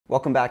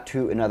Welcome back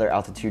to another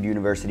Altitude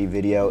University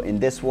video. In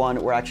this one,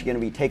 we're actually going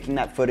to be taking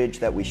that footage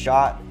that we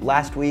shot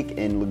last week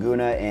in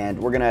Laguna and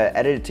we're going to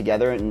edit it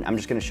together, and I'm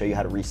just going to show you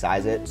how to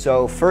resize it.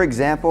 So for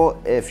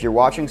example, if you're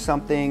watching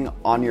something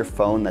on your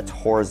phone that's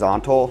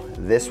horizontal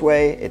this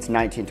way, it's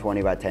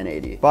 1920 by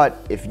 1080.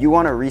 But if you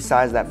want to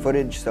resize that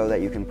footage so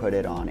that you can put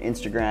it on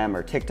Instagram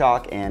or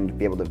TikTok and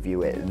be able to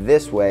view it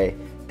this way,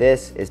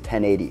 this is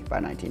 1080 by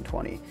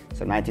 1920.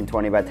 So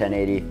 1920 by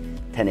 1080,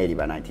 1080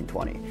 by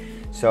 1920.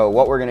 So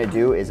what we're gonna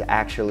do is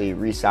actually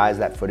resize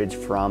that footage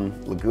from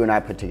Laguna. I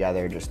put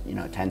together just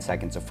 10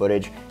 seconds of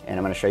footage, and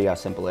I'm gonna show you how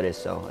simple it is,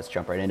 so let's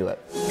jump right into it.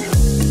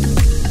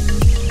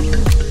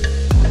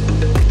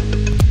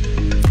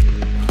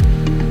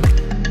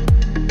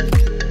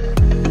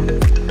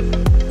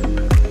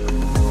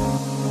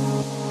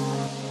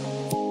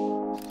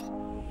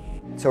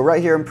 So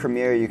right here in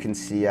Premiere, you can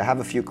see I have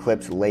a few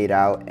clips laid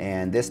out,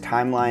 and this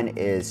timeline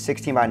is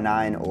 16 by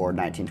 9 or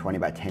 1920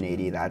 by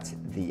 1080. That's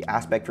the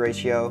aspect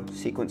ratio,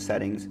 sequence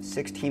settings,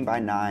 16 by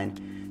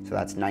 9, so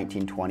that's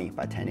 1920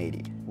 by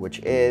 1080, which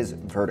is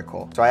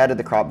vertical. So I added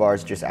the crop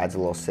bars, just adds a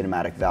little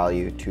cinematic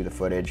value to the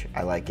footage.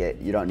 I like it.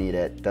 You don't need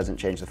it. Doesn't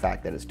change the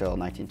fact that it's still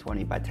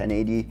 1920 by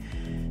 1080.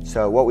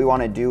 So what we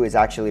want to do is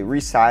actually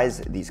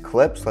resize these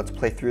clips. Let's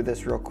play through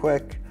this real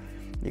quick.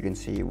 You can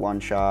see one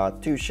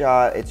shot, two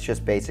shot. It's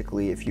just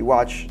basically, if you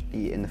watch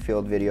the in the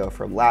field video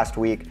from last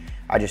week,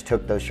 I just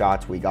took those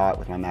shots we got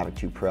with my Mavic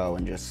 2 Pro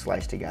and just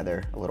sliced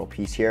together a little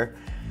piece here.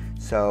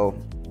 So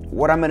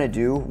what I'm gonna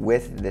do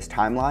with this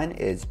timeline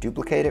is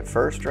duplicate it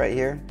first right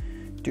here,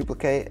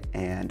 duplicate,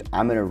 and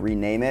I'm gonna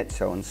rename it.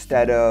 So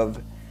instead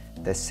of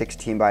the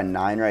 16 by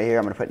 9 right here,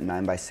 I'm gonna put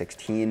 9 by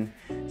 16.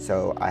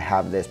 So I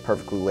have this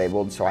perfectly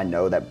labeled so I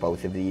know that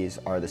both of these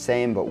are the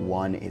same, but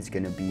one is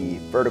gonna be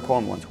vertical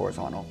and one's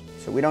horizontal.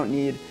 So we don't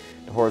need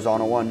the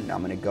horizontal one. Now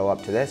I'm gonna go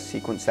up to this,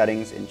 sequence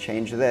settings, and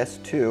change this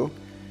to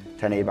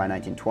 1080 by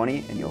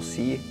 1920, and you'll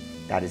see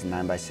that is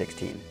 9 by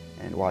 16.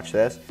 And watch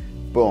this,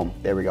 boom,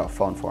 there we go,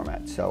 phone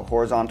format. So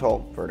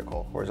horizontal,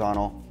 vertical,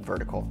 horizontal,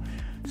 vertical.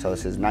 So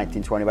this is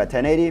 1920 by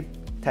 1080,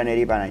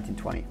 1080 by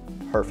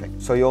 1920.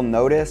 Perfect. So you'll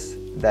notice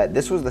that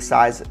this was the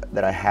size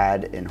that I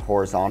had in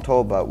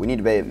horizontal, but we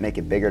need to make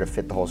it bigger to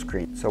fit the whole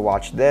screen. So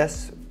watch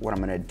this. What I'm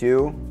gonna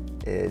do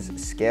is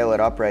scale it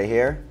up right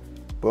here,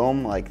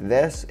 boom, like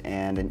this.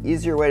 And an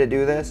easier way to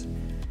do this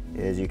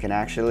is you can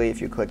actually,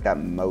 if you click that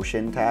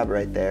motion tab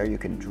right there, you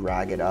can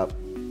drag it up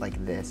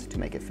like this to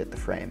make it fit the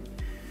frame.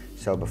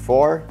 So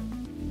before,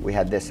 we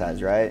had this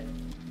size, right?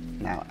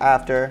 Now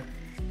after,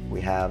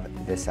 we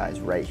have this size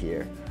right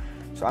here.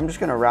 So I'm just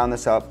gonna round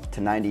this up to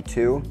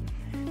 92.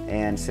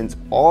 And since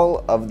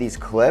all of these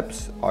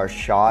clips are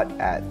shot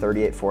at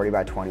 3840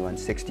 by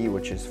 2160,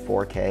 which is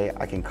 4K,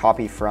 I can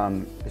copy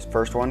from this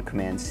first one,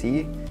 Command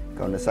C,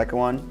 go into the second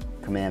one,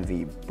 Command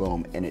V,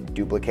 boom, and it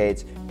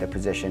duplicates the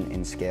position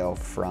and scale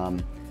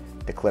from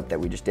the clip that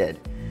we just did.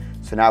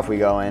 So now if we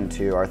go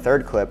into our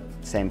third clip,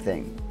 same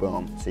thing,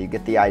 boom. So you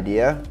get the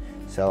idea.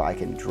 So I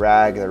can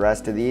drag the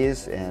rest of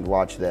these and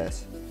watch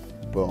this,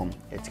 boom.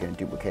 It's gonna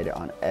duplicate it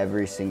on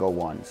every single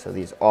one. So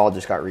these all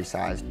just got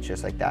resized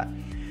just like that.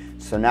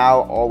 So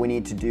now all we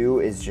need to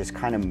do is just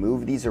kind of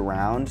move these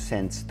around.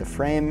 Since the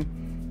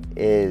frame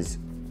is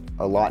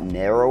a lot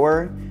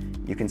narrower,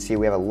 you can see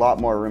we have a lot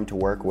more room to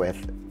work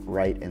with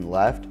right and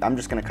left. I'm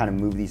just gonna kind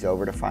of move these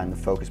over to find the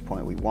focus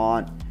point we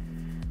want.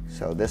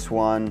 So this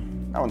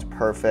one, that one's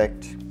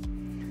perfect.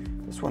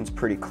 This one's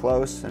pretty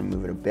close, and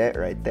move it a bit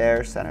right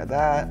there, center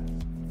that.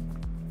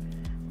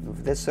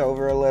 Move this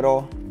over a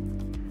little,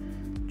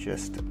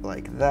 just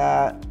like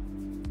that,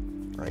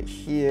 right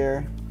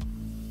here.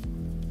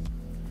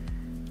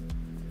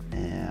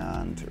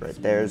 And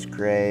right there is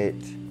great.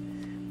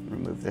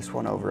 Move this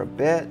one over a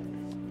bit,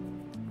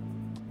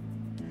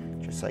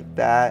 just like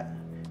that,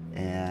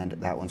 and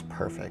that one's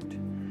perfect.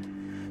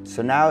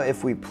 So now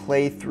if we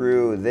play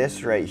through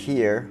this right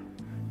here,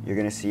 you're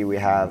gonna see we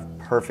have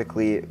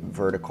perfectly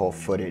vertical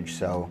footage.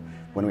 So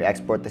when we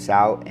export this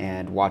out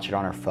and watch it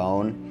on our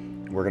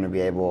phone, we're gonna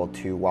be able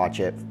to watch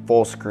it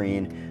full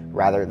screen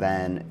rather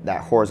than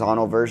that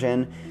horizontal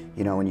version.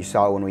 You know, when you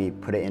saw when we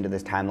put it into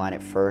this timeline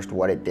at first,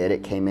 what it did,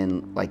 it came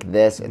in like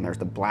this, and there's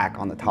the black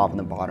on the top and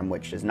the bottom,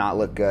 which does not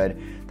look good.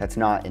 That's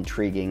not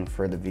intriguing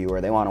for the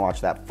viewer. They want to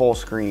watch that full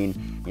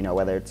screen, you know,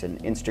 whether it's an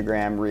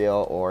Instagram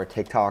reel or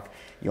TikTok,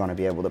 you want to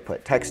be able to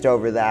put text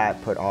over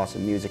that, put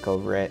awesome music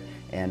over it,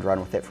 and run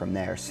with it from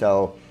there.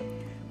 So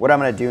what I'm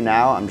gonna do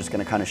now, I'm just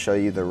gonna kind of show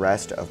you the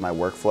rest of my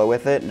workflow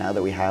with it. Now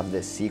that we have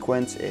this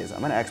sequence, is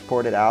I'm gonna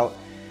export it out.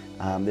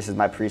 This is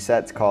my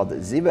preset, it's called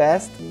The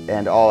Best,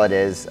 and all it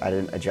is, I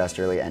didn't adjust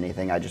really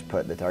anything, I just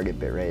put the target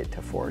bitrate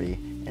to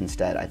 40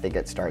 instead. I think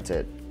it starts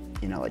at,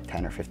 like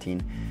 10 or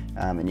 15,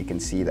 and you can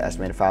see the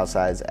estimated file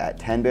size at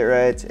 10 bit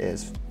rates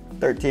is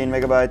 13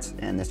 megabytes,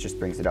 and this just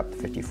brings it up to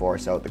 54,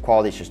 so the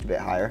quality is just a bit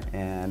higher.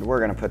 And we're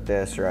gonna put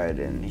this right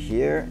in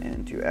here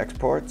into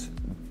exports,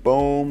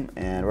 boom,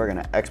 and we're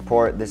gonna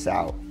export this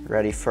out.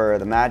 Ready for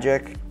the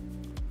magic?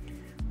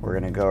 We're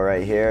gonna go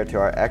right here to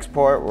our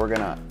export, we're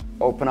gonna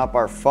open up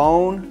our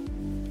phone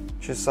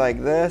just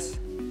like this,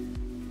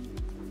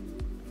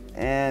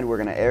 and we're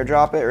gonna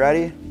airdrop it,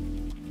 ready?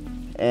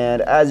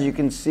 And as you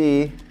can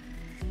see,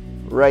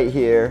 right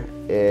here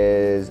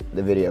is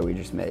the video we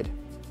just made.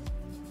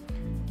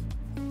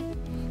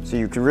 So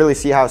you can really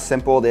see how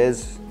simple it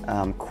is.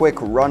 Quick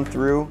run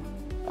through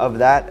of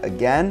that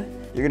again.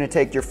 You're gonna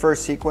take your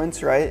first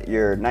sequence, right?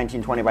 Your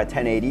 1920 by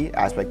 1080,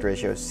 aspect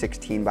ratio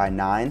 16 by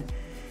 9.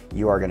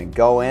 You are gonna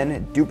go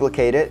in,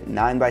 duplicate it,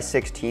 9 by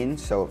 16,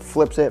 so it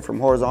flips it from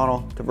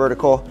horizontal to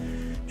vertical,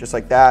 just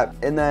like that.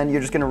 And then you're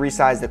just gonna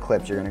resize the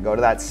clips. You're gonna go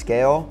to that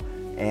scale,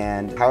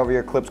 and however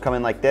your clips come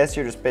in like this,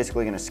 you're just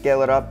basically gonna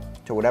scale it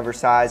up to whatever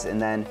size.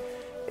 And then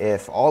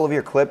if all of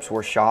your clips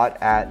were shot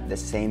at the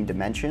same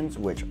dimensions,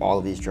 which all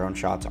of these drone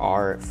shots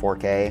are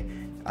 4K,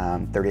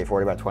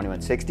 3840 by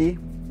 2160,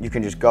 you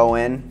can just go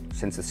in,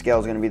 since the scale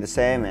is gonna be the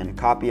same, and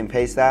copy and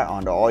paste that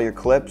onto all your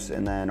clips.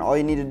 And then all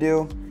you need to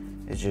do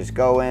is just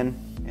go in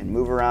and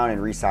move around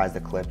and resize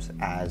the clips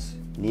as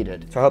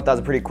needed. So I hope that was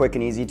a pretty quick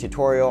and easy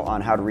tutorial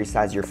on how to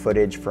resize your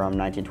footage from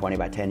 1920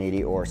 by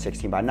 1080 or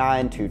 16 by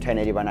 9 to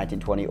 1080 by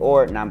 1920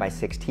 or 9 by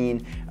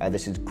 16.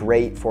 This is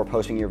great for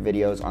posting your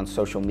videos on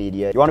social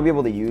media. You want to be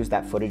able to use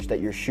that footage that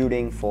you're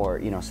shooting for,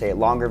 you know, say a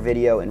longer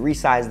video and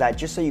resize that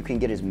just so you can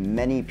get as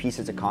many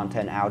pieces of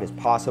content out as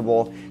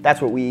possible. That's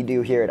what we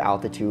do here at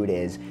Altitude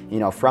is, you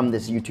know, from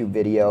this YouTube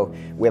video,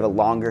 we have a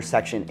longer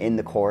section in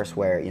the course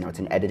where, you know, it's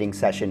an editing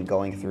session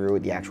going through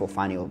the actual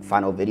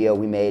final video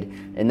we made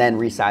and then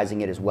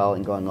resizing it as well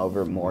and going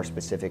over more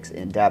specifics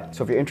in depth.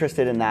 So if you're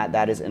interested in that,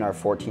 that is in our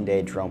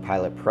 14-day Drone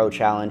Pilot Pro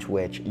Challenge,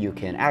 which you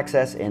can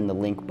access in the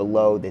link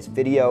below this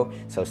video.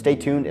 So stay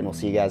tuned and we'll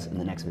see you guys in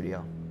the next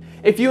video.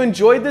 If you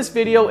enjoyed this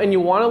video and you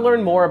want to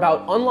learn more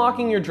about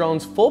unlocking your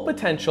drone's full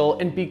potential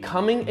and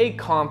becoming a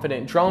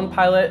confident drone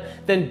pilot,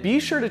 then be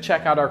sure to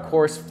check out our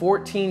course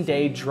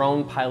 14-day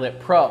Drone Pilot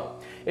Pro.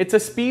 It's a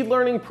speed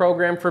learning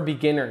program for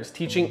beginners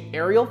teaching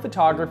aerial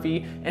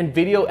photography and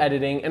video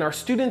editing, and our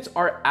students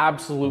are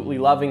absolutely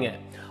loving it.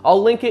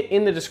 I'll link it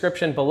in the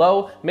description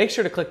below. Make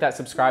sure to click that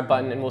subscribe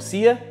button and we'll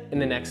see you in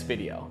the next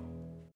video.